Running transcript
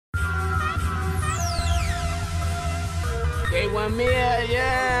A1 meal, yeah.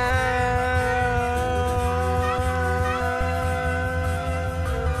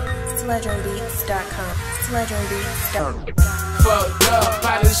 SledgeOnBeats.com. SledgeOnBeats.com. Fucked up,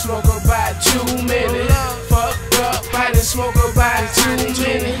 I done smoke about 2 minutes. Fucked up, I done smoke about 2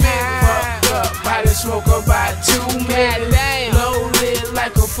 minutes. Fucked up, I done smoke about 2 minutes. Loaded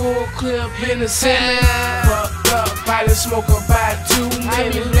like a full clip in a semi. Fucked up, I done smoke about 2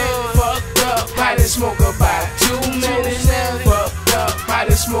 minutes. Fucked up, I done smoke about 2 minutes. Fucked up, I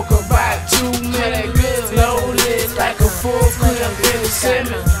done smoke about 2 minutes. Loaded like a full clip in a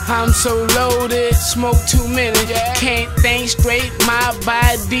semi. I'm so loaded, smoke too many. Can't think straight, my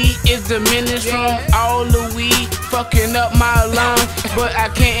body is diminished from all the weed fucking up my lungs. But I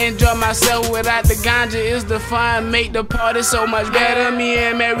can't enjoy myself without the ganja. It's the fun, make the party so much better. Me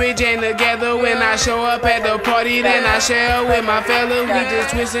and Mary Jane together. When I show up at the party, then I share with my fellas. We just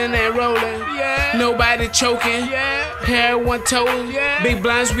twisting and rolling, nobody choking. Hair one toe, big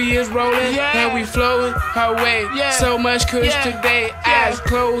blinds we is rolling, and we flowing our way. So much kush today, eyes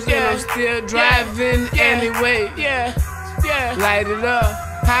closed, and I'm still driving anyway. Light it up,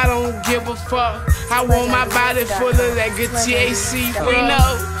 I don't give a fuck. I want my body full of that good THC. We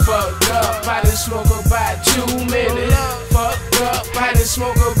know. Fucked up, I done smoke about 2 minutes. Fucked up, I done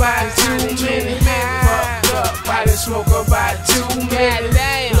smoke about 2 minutes. Fucked up, I done smoke about 2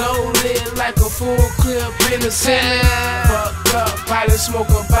 minutes. Loaded like a full clip in a semi. Fucked up, I done smoke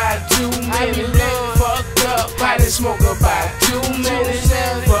about 2 minutes. Fucked up, I done smoke about 2 minutes.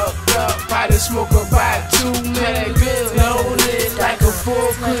 Fucked up, I done smoke about 2 minutes. Loaded like a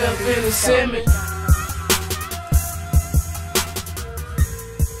full clip in a semi.